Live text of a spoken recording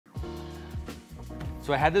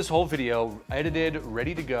So I had this whole video edited,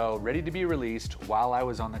 ready to go, ready to be released while I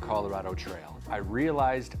was on the Colorado Trail. I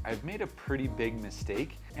realized I've made a pretty big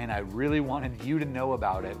mistake and I really wanted you to know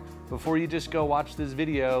about it before you just go watch this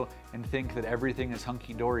video and think that everything is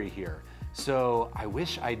hunky-dory here. So I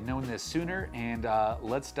wish I'd known this sooner, and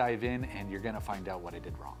let's dive in and you're gonna find out what I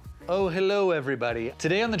did wrong. Oh, hello everybody.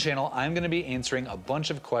 Today on the channel, I'm gonna be answering a bunch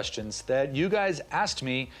of questions that you guys asked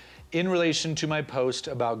me in relation to my post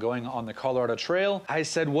about going on the Colorado Trail. I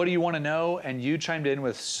said, what do you want to know? And you chimed in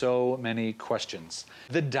with so many questions.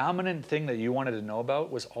 The dominant thing that you wanted to know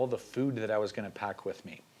about was all the food that I was going to pack with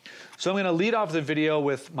me. So I'm going to lead off the video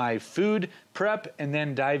with my food prep and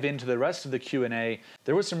then dive into the rest of the Q&A.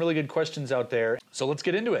 There was some really good questions out there, so let's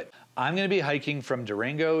get into it. I'm going to be hiking from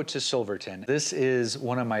Durango to Silverton. This is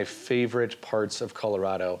one of my favorite parts of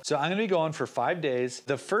Colorado. So I'm going to be going for 5 days.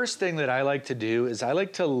 The first thing that I like to do is I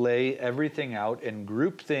like to lay everything out and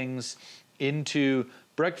group things into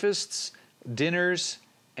breakfasts, dinners,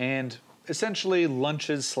 and essentially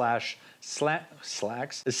lunches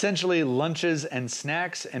slacks, essentially lunches and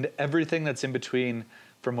snacks and everything that's in between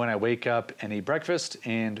from when I wake up and eat breakfast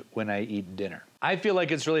and when I eat dinner. I feel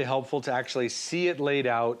like it's really helpful to actually see it laid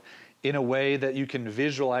out in a way that you can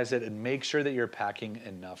visualize it and make sure that you're packing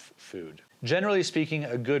enough food. Generally speaking,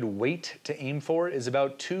 a good weight to aim for is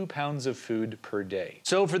about 2 pounds of food per day.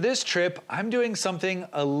 So for this trip, I'm doing something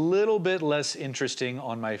a little bit less interesting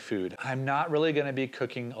on my food. I'm not really gonna be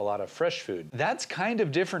cooking a lot of fresh food. That's kind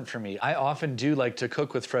of different for me. I often do like to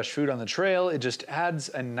cook with fresh food on the trail. It just adds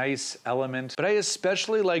a nice element, but I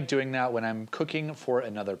especially like doing that when I'm cooking for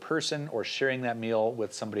another person or sharing that meal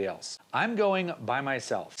with somebody else. I'm going by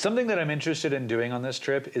myself. Something that I'm interested in doing on this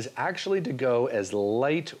trip is actually to go as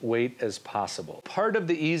lightweight as possible. Part of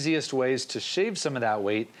the easiest ways to shave some of that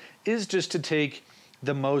weight is just to take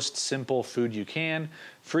the most simple food you can,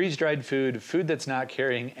 freeze-dried food, food that's not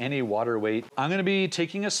carrying any water weight. I'm gonna be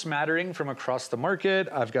taking a smattering from across the market.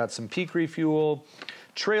 I've got some Peak Refuel,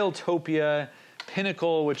 Trailtopia,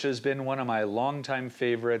 Pinnacle, which has been one of my longtime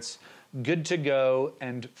favorites, Good to Go,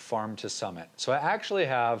 and Farm to Summit. So I actually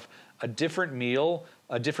have a different meal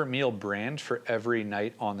brand for every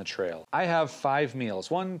night on the trail. I have 5 meals,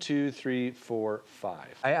 1, 2, 3, 4, 5.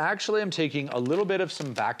 I actually am taking a little bit of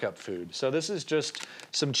some backup food. So this is just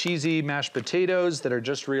some cheesy mashed potatoes that are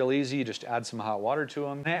just real easy. You just add some hot water to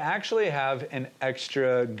them. And I actually have an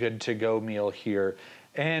extra Good to Go meal here.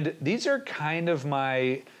 And these are kind of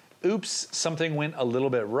my oops, something went a little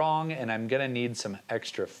bit wrong and I'm gonna need some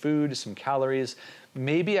extra food, some calories.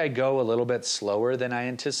 Maybe I go a little bit slower than I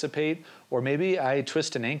anticipate, or maybe I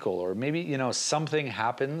twist an ankle, or maybe, something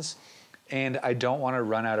happens and I don't wanna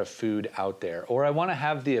run out of food out there. Or I wanna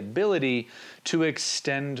have the ability to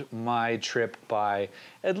extend my trip by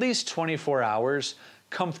at least 24 hours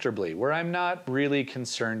comfortably, where I'm not really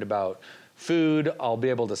concerned about food. I'll be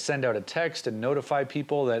able to send out a text and notify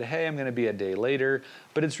people that, hey, I'm gonna be a day later,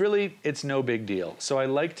 but it's no big deal. So I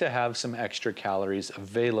like to have some extra calories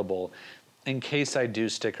available in case I do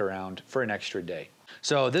stick around for an extra day.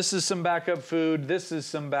 So this is some backup food, this is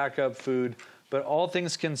some backup food, but all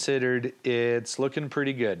things considered, it's looking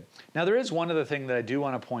pretty good. Now there is one other thing that I do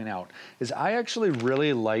wanna point out, is I actually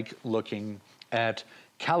really like looking at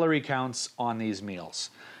calorie counts on these meals.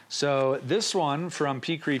 So this one from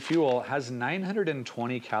Peak Refuel has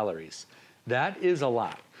 920 calories. That is a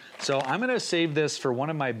lot. So I'm gonna save this for one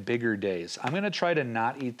of my bigger days. I'm gonna try to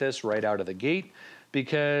not eat this right out of the gate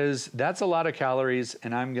because that's a lot of calories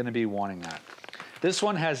and I'm gonna be wanting that. This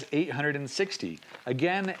one has 860.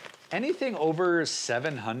 Again, anything over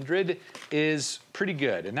 700 is pretty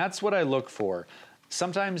good, and that's what I look for.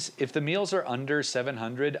 Sometimes if the meals are under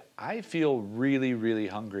 700, I feel really, really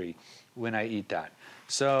hungry when I eat that.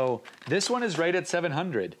 So this one is right at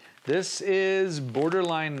 700. This is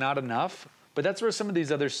borderline not enough, but that's where some of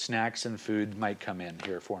these other snacks and food might come in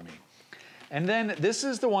here for me. And then this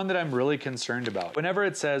is the one that I'm really concerned about. Whenever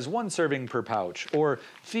it says 1 serving per pouch or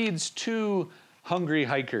feeds 2 hungry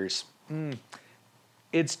hikers,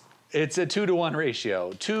 it's a 2-to-1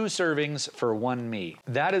 ratio, 2 servings for 1 me.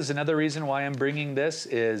 That is another reason why I'm bringing this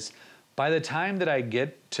is by the time that I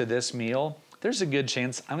get to this meal, there's a good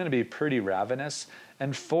chance I'm gonna be pretty ravenous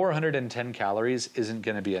and 410 calories isn't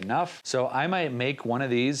gonna be enough. So I might make one of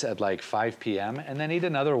these at like 5 p.m. and then eat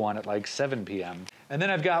another one at like 7 p.m. And then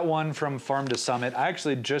I've got one from Farm to Summit. I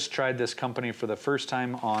actually just tried this company for the first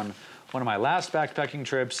time on one of my last backpacking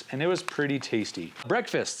trips, and it was pretty tasty.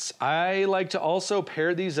 Breakfasts. I like to also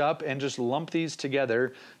pair these up and just lump these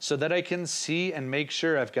together so that I can see and make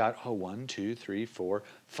sure I've got, 1, 2, 3, 4,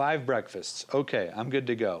 5 breakfasts. Okay, I'm good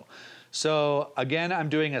to go. So again, I'm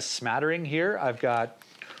doing a smattering here. I've got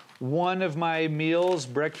One of my meals,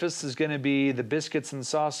 breakfast, is gonna be the biscuits and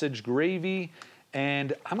sausage gravy,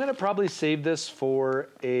 and I'm gonna probably save this for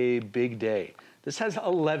a big day. This has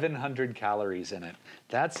 1,100 calories in it.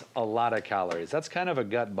 That's a lot of calories. That's kind of a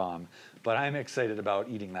gut bomb, but I'm excited about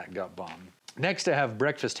eating that gut bomb. Next, I have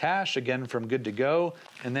breakfast hash, again from Good to Go,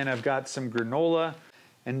 and then I've got some granola,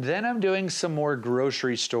 and then I'm doing some more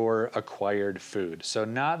grocery store acquired food. So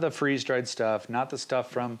not the freeze-dried stuff, not the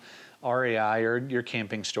stuff from REI or your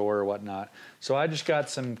camping store or whatnot. So I just got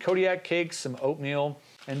some Kodiak cakes, some oatmeal,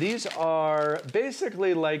 and these are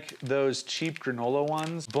basically like those cheap granola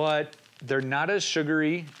ones, but they're not as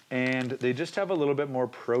sugary and they just have a little bit more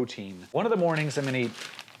protein. One of the mornings I'm gonna eat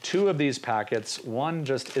 2 of these packets. One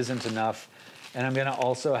just isn't enough. And I'm gonna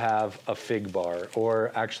also have a fig bar,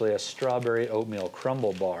 or actually a strawberry oatmeal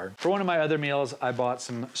crumble bar. For one of my other meals, I bought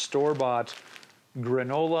some store-bought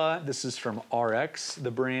granola. This is from RX,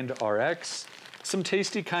 the brand RX. Some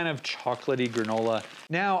tasty kind of chocolatey granola.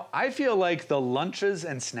 Now, I feel like the lunches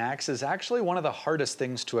and snacks is actually one of the hardest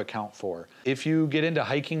things to account for. If you get into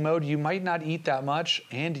hiking mode, you might not eat that much,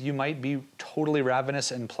 and you might be totally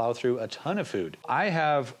ravenous and plow through a ton of food. I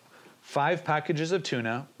have 5 packages of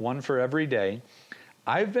tuna, 1 for every day.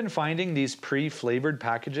 I've been finding these pre-flavored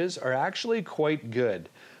packages are actually quite good,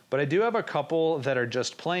 but I do have a couple that are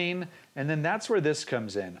just plain, and then that's where this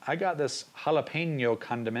comes in. I got this jalapeno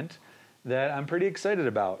condiment that I'm pretty excited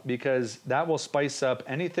about because that will spice up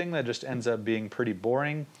anything that just ends up being pretty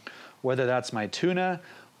boring, whether that's my tuna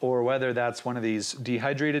or whether that's one of these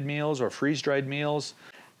dehydrated meals or freeze-dried meals.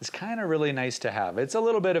 It's kind of really nice to have. It's a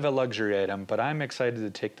little bit of a luxury item, but I'm excited to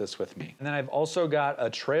take this with me. And then I've also got a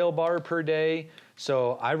trail bar per day.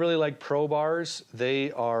 So I really like Pro bars.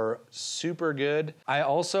 They are super good. I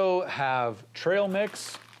also have trail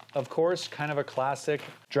mix, of course, kind of a classic.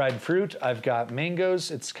 Dried fruit, I've got mangoes.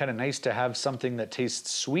 It's kind of nice to have something that tastes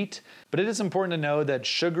sweet, but it is important to know that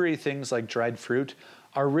sugary things like dried fruit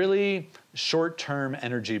are really short-term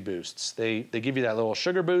energy boosts. They give you that little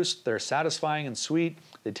sugar boost. They're satisfying and sweet.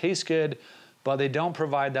 They taste good, but they don't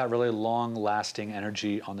provide that really long-lasting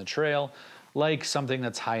energy on the trail, like something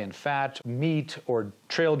that's high in fat, meat, or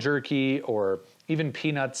trail jerky, or even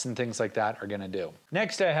peanuts and things like that are gonna do.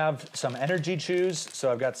 Next, I have some energy chews.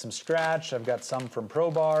 So I've got some Scratch, I've got some from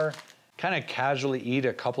Pro Bar. Kind of casually eat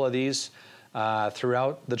a couple of these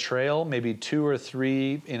throughout the trail, maybe 2 or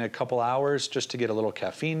 3 in a couple hours just to get a little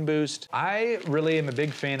caffeine boost. I really am a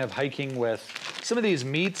big fan of hiking with some of these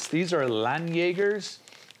meats. These are Landjägers,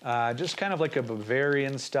 just kind of like a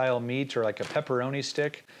Bavarian style meat or like a pepperoni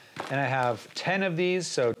stick. And I have 10 of these,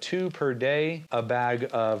 so 2 per day, a bag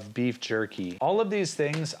of beef jerky. All of these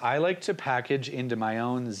things I like to package into my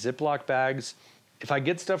own Ziploc bags. If I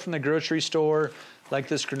get stuff from the grocery store, like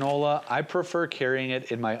this granola, I prefer carrying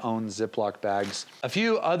it in my own Ziploc bags. A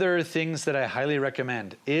few other things that I highly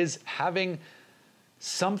recommend is having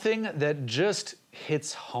something that just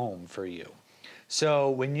hits home for you.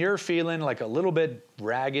 So when you're feeling like a little bit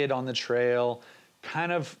ragged on the trail,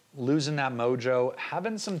 kind of losing that mojo,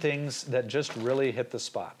 having some things that just really hit the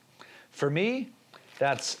spot. For me,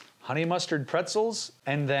 that's honey mustard pretzels,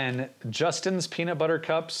 and then Justin's peanut butter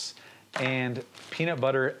cups and peanut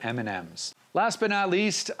butter M&Ms. Last but not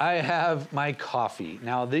least, I have my coffee.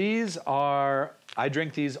 Now I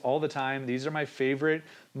drink these all the time. These are my favorite,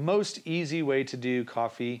 most easy way to do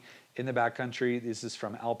coffee in the backcountry. This is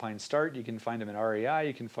from Alpine Start. You can find them at REI.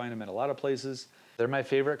 You can find them in a lot of places. They're my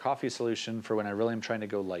favorite coffee solution for when I really am trying to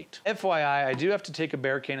go light. FYI, I do have to take a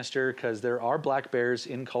bear canister because there are black bears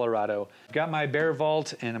in Colorado. I've got my bear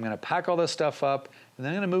vault and I'm gonna pack all this stuff up and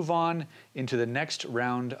then I'm gonna move on into the next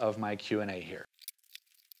round of my Q&A here.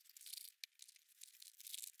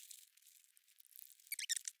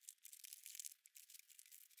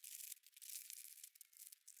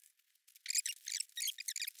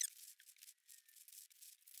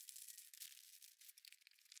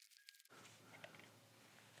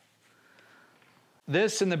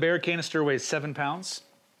 This in the bear canister weighs 7 pounds.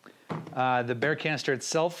 The bear canister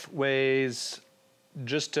itself weighs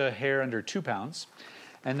just a hair under 2 pounds.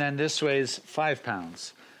 And then this weighs 5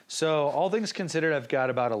 pounds. So all things considered, I've got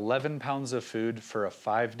about 11 pounds of food for a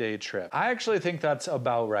 5-day trip. I actually think that's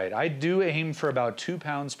about right. I do aim for about 2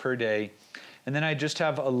 pounds per day. And then I just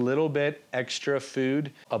have a little bit extra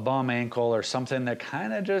food, a bum ankle or something that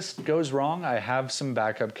kind of just goes wrong. I have some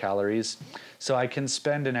backup calories, so I can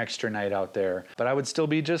spend an extra night out there, but I would still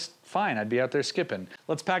be just fine. I'd be out there skipping.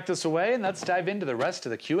 Let's pack this away and let's dive into the rest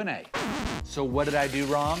of the Q&A. So what did I do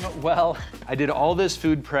wrong? Well, I did all this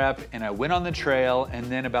food prep and I went on the trail, and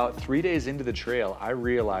then about 3 days into the trail, I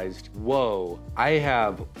realized, whoa, I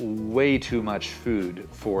have way too much food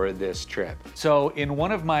for this trip. So in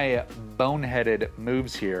one of my boneheaded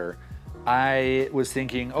moves here, I was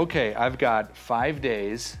thinking, okay, I've got 5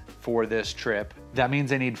 days for this trip. That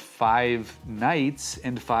means I need 5 nights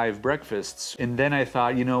and 5 breakfasts. And then I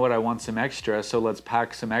thought, you know what, I want some extra, so let's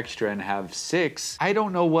pack some extra and have 6. I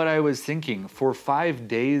don't know what I was thinking. For 5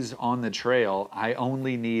 days on the trail, I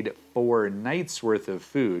only need 4 nights worth of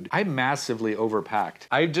food. I massively overpacked.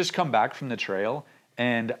 I just come back from the trail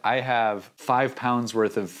and I have 5 pounds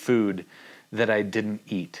worth of food that I didn't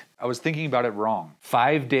eat. I was thinking about it wrong.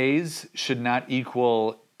 5 days should not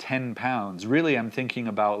equal 10 pounds. Really, I'm thinking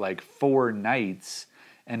about like 4 nights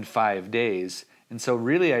and 5 days. And so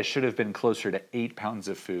really I should have been closer to 8 pounds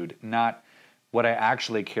of food, not what I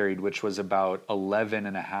actually carried, which was about 11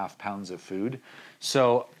 and a half pounds of food.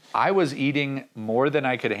 So I was eating more than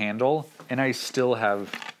I could handle, and I still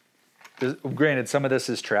have, granted, some of this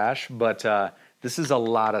is trash, but this is a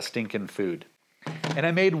lot of stinking food. And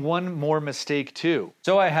I made one more mistake too.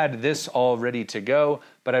 So I had this all ready to go,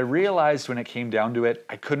 but I realized when it came down to it,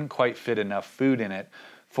 I couldn't quite fit enough food in it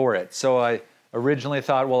for it. So I originally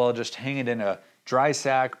thought, well, I'll just hang it in a dry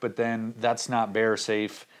sack, but then that's not bear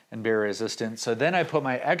safe and bear resistant. So then I put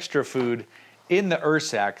my extra food in the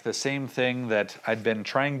sack, the same thing that I'd been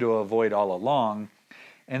trying to avoid all along.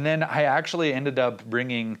 And then I actually ended up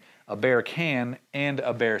bringing a bear can and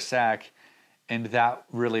a bear sack. And that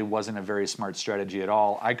really wasn't a very smart strategy at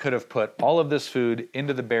all. I could have put all of this food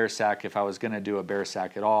into the bear sack if I was gonna do a bear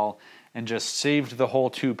sack at all, and just saved the whole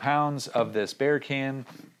 2 pounds of this bear can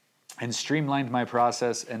and streamlined my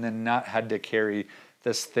process, and then not had to carry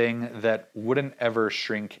this thing that wouldn't ever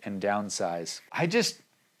shrink and downsize.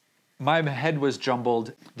 My head was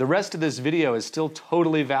jumbled. The rest of this video is still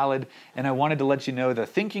totally valid, and I wanted to let you know the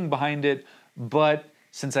thinking behind it, but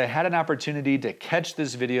since I had an opportunity to catch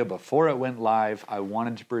this video before it went live, I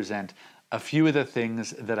wanted to present a few of the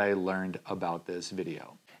things that I learned about this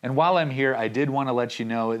video. And while I'm here, I did want to let you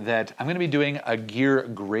know that I'm going to be doing a gear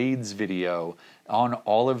grades video on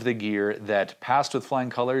all of the gear that passed with flying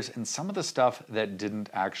colors and some of the stuff that didn't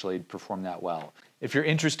actually perform that well. If you're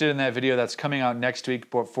interested in that video, that's coming out next week,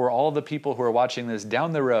 but for all the people who are watching this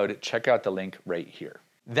down the road, check out the link right here.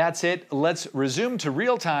 That's it. Let's resume to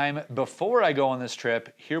real time. Before I go on this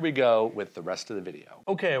trip, here we go with the rest of the video.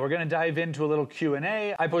 Okay, we're gonna dive into a little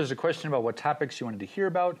Q&A. I posed a question about what topics you wanted to hear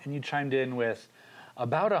about, and you chimed in with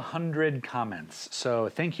about 100 comments. So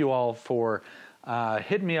thank you all for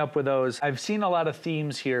hitting me up with those. I've seen a lot of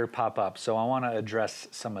themes here pop up, so I want to address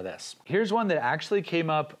some of this. Here's one that actually came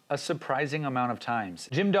up a surprising amount of times.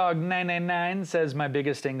 JimDog999 says, my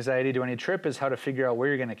biggest anxiety to any trip is how to figure out where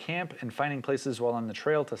you're going to camp and finding places while on the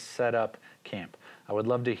trail to set up camp. I would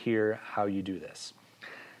love to hear how you do this.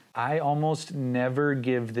 I almost never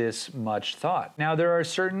give this much thought. Now, there are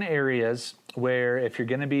certain areas where if you're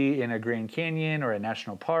going to be in a Grand Canyon or a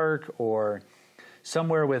national park or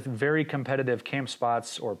somewhere with very competitive camp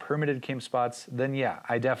spots or permitted camp spots, then yeah,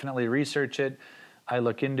 I definitely research it, I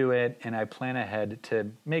look into it, and I plan ahead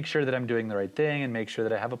to make sure that I'm doing the right thing and make sure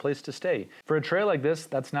that I have a place to stay. For a trail like this,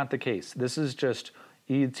 that's not the case. This is just,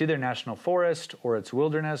 it's either national forest or it's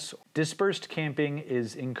wilderness. Dispersed camping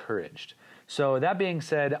is encouraged. So that being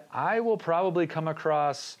said, I will probably come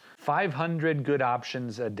across 500 good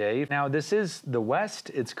options a day. Now, this is the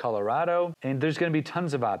West, it's Colorado, and there's gonna be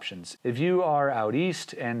tons of options. If you are out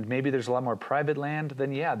east and maybe there's a lot more private land,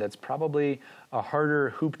 then yeah, that's probably a harder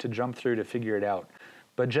hoop to jump through to figure it out.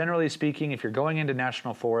 But generally speaking, if you're going into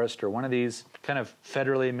national forest or one of these kind of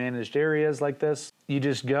federally managed areas like this, you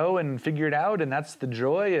just go and figure it out, and that's the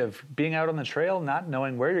joy of being out on the trail, not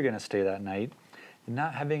knowing where you're gonna stay that night, and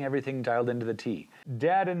not having everything dialed into the T.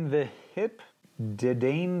 Dad in the hip?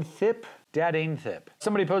 Dadainthip.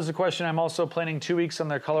 Somebody posed a question. I'm also planning 2 weeks on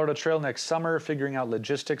the Colorado Trail next summer, figuring out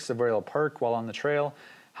logistics of where I'll park while on the trail,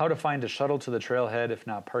 how to find a shuttle to the trailhead if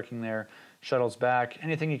not parking there, shuttles back.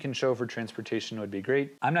 Anything you can show for transportation would be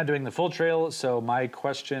great. I'm not doing the full trail, so my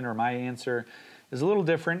question or my answer is a little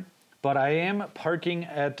different, but I am parking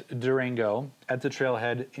at Durango, at the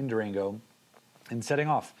trailhead in Durango, and setting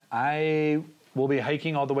off. We'll be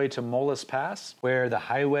hiking all the way to Molas Pass, where the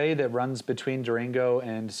highway that runs between Durango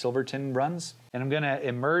and Silverton runs. And I'm gonna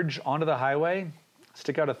emerge onto the highway,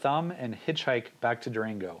 stick out a thumb, and hitchhike back to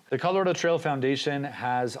Durango. The Colorado Trail Foundation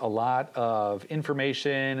has a lot of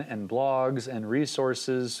information and blogs and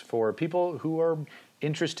resources for people who are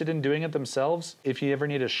interested in doing it themselves. If you ever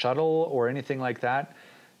need a shuttle or anything like that,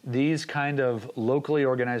 these kind of locally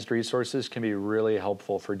organized resources can be really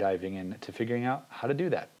helpful for diving into figuring out how to do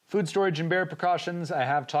that. Food storage and bear precautions, I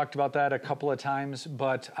have talked about that a couple of times,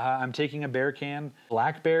 but I'm taking a bear can.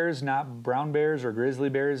 Black bears, not brown bears or grizzly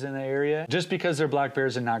bears in the area. Just because they're black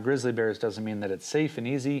bears and not grizzly bears doesn't mean that it's safe and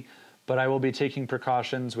easy, but I will be taking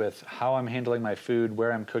precautions with how I'm handling my food,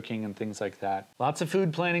 where I'm cooking, and things like that. Lots of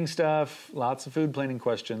food planning stuff, lots of food planning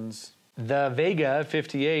questions. The Vega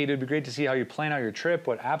 58, it would be great to see how you plan out your trip,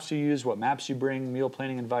 what apps you use, what maps you bring, meal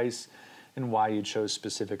planning advice, and why you chose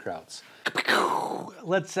specific routes.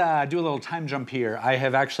 Let's do a little time jump here. I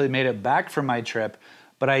have actually made it back from my trip,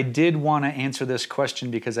 but I did want to answer this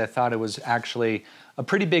question because I thought it was actually a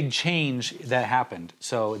pretty big change that happened.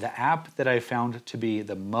 So the app that I found to be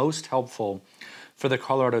the most helpful for the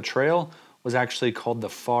Colorado Trail was actually called the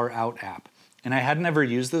Far Out app. And I had never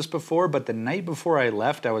used this before, but the night before I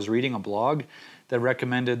left, I was reading a blog that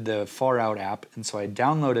recommended the Far Out app. And so I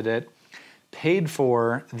downloaded it, paid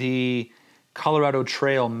for the Colorado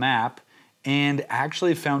Trail map, and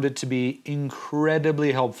actually found it to be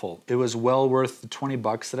incredibly helpful. It was well worth the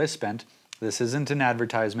 $20 that I spent. This isn't an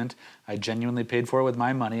advertisement. I genuinely paid for it with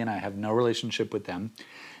my money, and I have no relationship with them.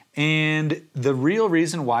 And the real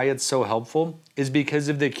reason why it's so helpful is because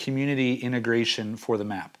of the community integration for the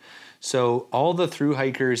map. So all the thru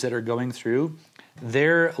hikers that are going through,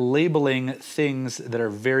 they're labeling things that are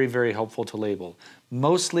very, very helpful to label.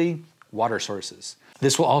 Mostly water sources.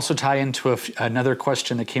 This will also tie into another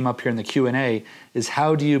question that came up here in the Q&A, is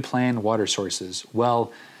how do you plan water sources?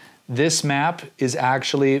 Well, this map is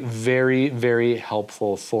actually very, very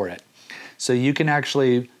helpful for it. So you can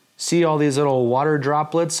actually see all these little water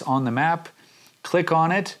droplets on the map, click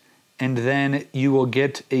on it, and then you will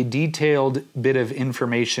get a detailed bit of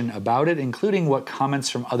information about it, including what comments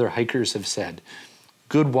from other hikers have said.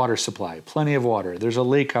 Good water supply, plenty of water. There's a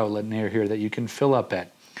lake outlet near here that you can fill up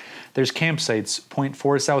at. There's campsites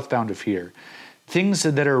 0.4 southbound of here. Things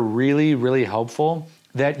that are really, really helpful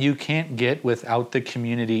that you can't get without the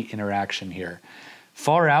community interaction here.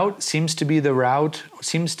 Far Out seems to be the route,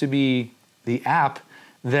 seems to be the app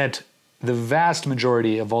that the vast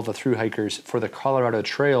majority of all the thru hikers for the Colorado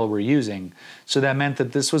Trail were using. So that meant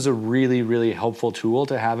that this was a really, really helpful tool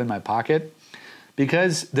to have in my pocket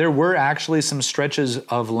because there were actually some stretches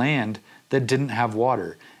of land that didn't have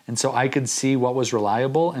water. And so I could see what was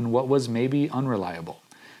reliable and what was maybe unreliable.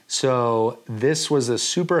 So this was a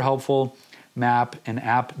super helpful map, an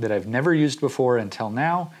app that I've never used before until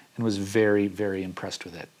now, and was very, very impressed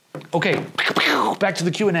with it. Okay, back to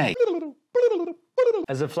the Q&A.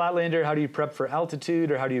 As a flatlander, how do you prep for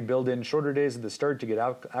altitude, or how do you build in shorter days at the start to get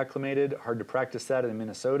acclimated? Hard to practice that in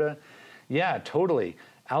Minnesota. Yeah, totally.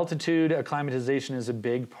 Altitude acclimatization is a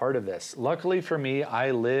big part of this. Luckily for me,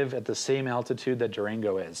 I live at the same altitude that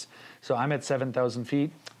Durango is. So I'm at 7,000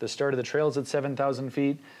 feet. The start of the trail is at 7,000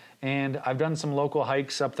 feet. And I've done some local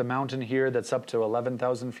hikes up the mountain here that's up to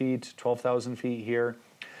 11,000 feet, 12,000 feet here.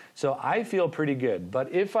 So I feel pretty good.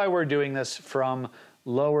 But if I were doing this from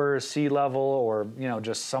lower sea level or,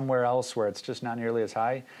 just somewhere else where it's just not nearly as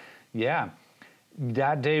high, yeah,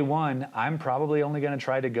 that day one, I'm probably only going to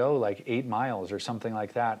try to go like 8 miles or something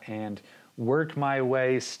like that and work my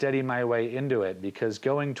way, steady my way into it, because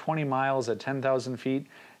going 20 miles at 10,000 feet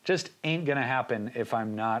just ain't going to happen if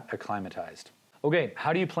I'm not acclimatized. Okay,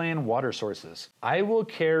 how do you plan water sources? I will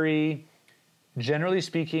carry, generally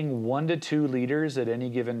speaking, 1 to 2 liters at any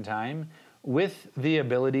given time, with the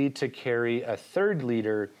ability to carry a 3rd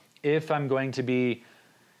liter if I'm going to be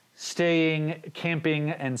staying, camping,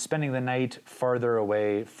 and spending the night farther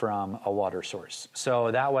away from a water source.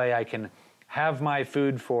 So that way I can have my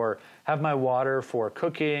have my water for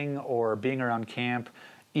cooking or being around camp,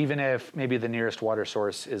 even if maybe the nearest water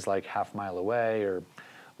source is like half mile away or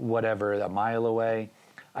whatever, a mile away.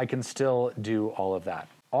 I can still do all of that.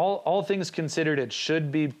 All things considered, it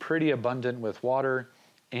should be pretty abundant with water.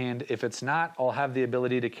 And if it's not, I'll have the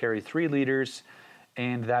ability to carry 3 liters,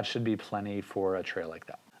 and that should be plenty for a trail like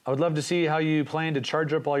that. I would love to see how you plan to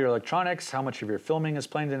charge up all your electronics, how much of your filming is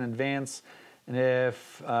planned in advance, and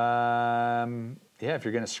if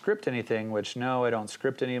you're going to script anything, which no, I don't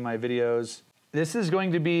script any of my videos. This is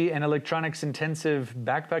going to be an electronics intensive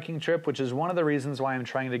backpacking trip, which is one of the reasons why I'm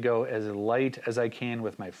trying to go as light as I can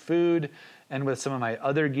with my food and with some of my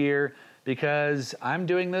other gear, because I'm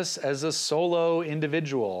doing this as a solo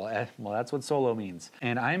individual. Well, that's what solo means.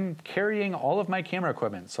 And I'm carrying all of my camera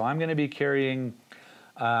equipment. So I'm going to be carrying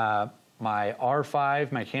my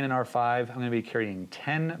R5, my Canon R5. I'm going to be carrying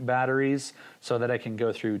 10 batteries so that I can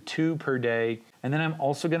go through 2 per day. And then I'm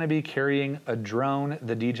also going to be carrying a drone,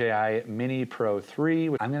 the DJI Mini Pro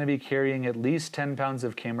 3. I'm going to be carrying at least 10 pounds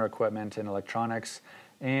of camera equipment and electronics,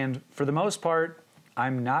 And for the most part,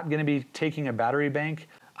 I'm not going to be taking a battery bank.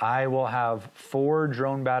 I will have 4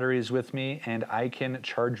 drone batteries with me, and I can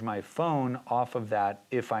charge my phone off of that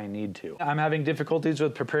if I need to. I'm having difficulties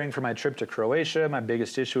with preparing for my trip to Croatia. My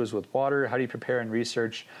biggest issue is with water. How do you prepare and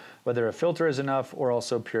research whether a filter is enough or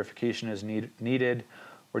also purification is needed?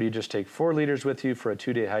 Or do you just take 4 liters with you for a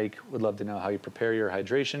 2-day hike? Would love to know how you prepare your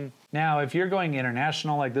hydration. Now, if you're going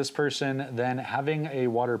international like this person, then having a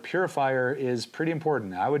water purifier is pretty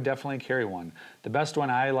important. I would definitely carry one. The best one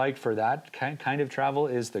I like for that kind of travel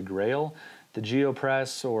is the Grail, the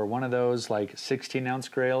GeoPress, or one of those like 16-ounce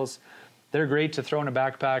Grails. They're great to throw in a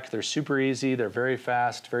backpack. They're super easy. They're very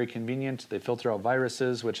fast, very convenient. They filter out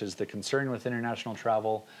viruses, which is the concern with international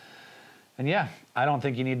travel. And yeah, I don't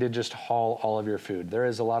think you need to just haul all of your food. There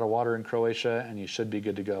is a lot of water in Croatia, and you should be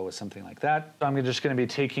good to go with something like that. So I'm just going to be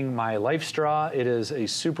taking my Life Straw. It is a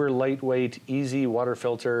super lightweight, easy water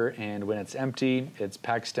filter, and when it's empty, it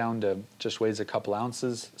packs down to just weighs a couple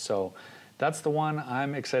ounces. So that's the one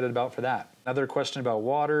I'm excited about for that. Another question about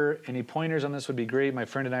water. Any pointers on this would be great. My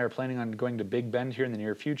friend and I are planning on going to Big Bend here in the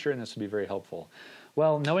near future, and this would be very helpful.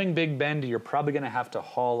 Well, knowing Big Bend, you're probably going to have to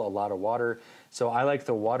haul a lot of water. So I like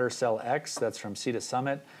the Water Cell X, that's from Sea to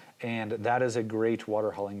Summit, and that is a great water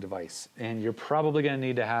hauling device. And you're probably going to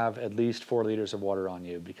need to have at least 4 liters of water on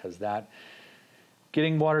you, because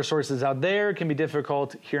getting water sources out there can be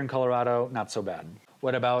difficult. Here in Colorado, not so bad.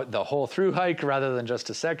 What about the whole through hike rather than just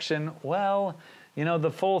a section? Well, you know,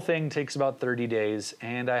 the full thing takes about 30 days,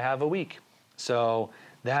 and I have a week. So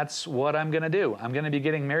that's what I'm going to do. I'm going to be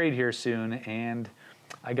getting married here soon, and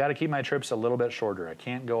I got to keep my trips a little bit shorter. I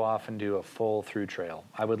can't go off and do a full through trail.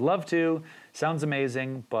 I would love to. Sounds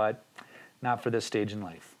amazing, but not for this stage in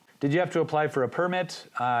life. Did you have to apply for a permit?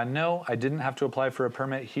 No, I didn't have to apply for a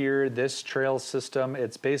permit here. This trail system,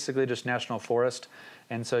 it's basically just national forest,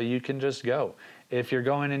 and so you can just go. If you're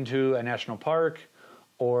going into a national park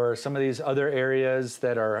or some of these other areas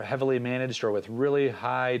that are heavily managed or with really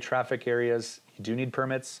high traffic areas, you do need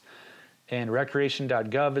permits. And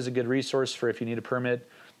recreation.gov is a good resource for if you need a permit,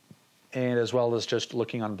 and as well as just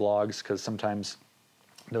looking on blogs, because sometimes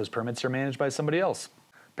those permits are managed by somebody else.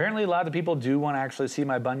 Apparently a lot of people do want to actually see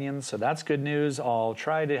my bunions, so that's good news. I'll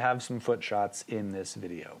try to have some foot shots in this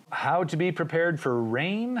video. How to be prepared for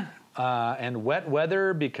rain and wet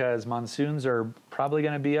weather, because monsoons are probably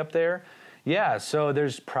going to be up there. Yeah, so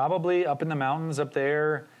there's probably up in the mountains up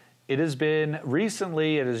there. It has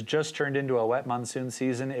just turned into a wet monsoon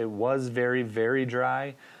season. It was very, very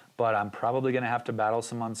dry, but I'm probably going to have to battle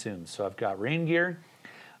some monsoons. So I've got rain gear.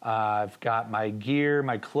 I've got my gear,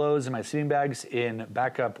 my clothes, and my sleeping bags in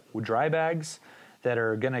backup dry bags that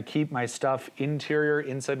are going to keep my stuff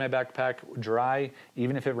inside my backpack dry,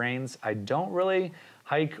 even if it rains. I don't really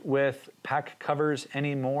hike with pack covers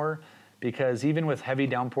anymore, because even with heavy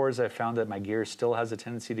downpours, I've found that my gear still has a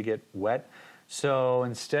tendency to get wet. So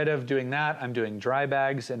instead of doing that, I'm doing dry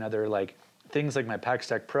bags and other things like my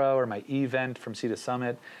Packstack Pro or my E-Vent from Sea to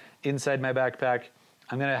Summit inside my backpack.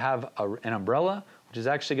 I'm going to have an umbrella, which is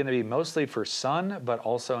actually going to be mostly for sun, but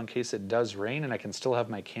also in case it does rain and I can still have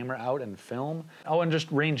my camera out and film. Oh, and just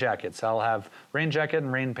rain jackets. I'll have rain jacket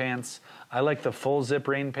and rain pants. I like the full zip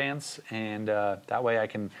rain pants, and that way I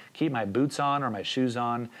can keep my boots on or my shoes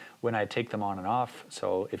on when I take them on and off.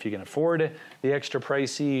 So if you can afford the extra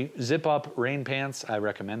pricey zip up rain pants, I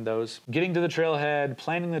recommend those. Getting to the trailhead,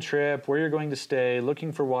 planning the trip, where you're going to stay,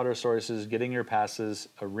 looking for water sources, getting your passes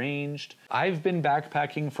arranged. I've been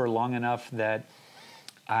backpacking for long enough that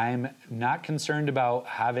I'm not concerned about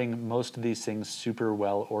having most of these things super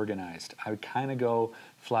well organized. I would kind of go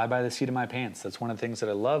fly by the seat of my pants. That's one of the things that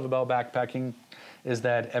I love about backpacking, is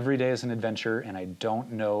that every day is an adventure, and I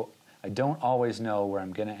don't always know where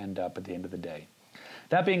I'm going to end up at the end of the day.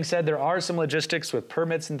 That being said, there are some logistics with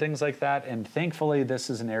permits and things like that, and thankfully this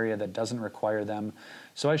is an area that doesn't require them,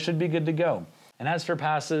 so I should be good to go. And as for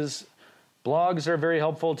passes, blogs are very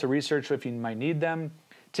helpful to research if you might need them.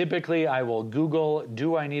 Typically, I will Google,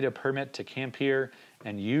 do I need a permit to camp here?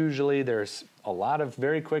 And usually there's a lot of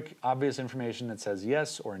very quick, obvious information that says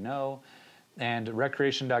yes or no. And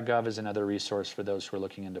recreation.gov is another resource for those who are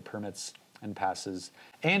looking into permits and passes.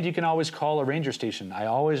 And you can always call a ranger station. I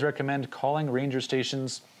always recommend calling ranger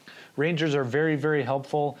stations. Rangers are very, very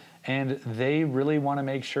helpful, and they really want to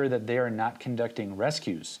make sure that they are not conducting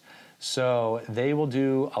rescues. So they will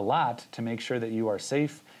do a lot to make sure that you are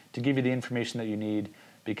safe, to give you the information that you need,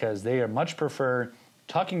 because they much prefer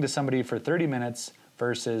talking to somebody for 30 minutes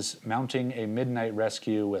versus mounting a midnight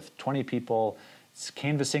rescue with 20 people,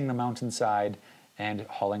 canvassing the mountainside, and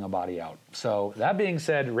hauling a body out. So that being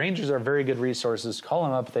said, rangers are very good resources. Call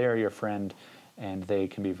them up, they are your friend, and they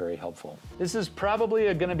can be very helpful. This is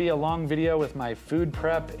probably gonna be a long video with my food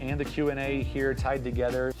prep and the Q&A here tied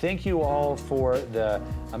together. Thank you all for the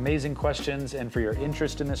amazing questions and for your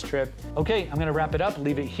interest in this trip. Okay, I'm gonna wrap it up,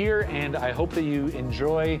 leave it here, and I hope that you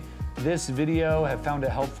enjoy this video, have found it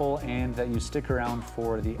helpful, and that you stick around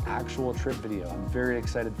for the actual trip video. I'm very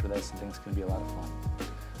excited for this and think it's gonna be a lot of fun.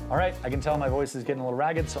 All right, I can tell my voice is getting a little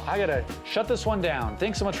ragged, so I gotta shut this one down.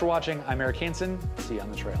 Thanks so much for watching. I'm Eric Hansen. See you on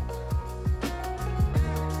the trail.